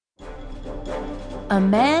A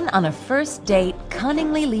man on a first date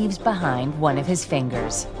cunningly leaves behind one of his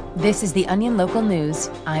fingers. This is the Onion Local News.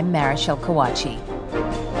 I'm Marichelle Kawachi.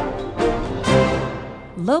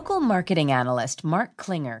 Local marketing analyst Mark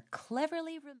Klinger cleverly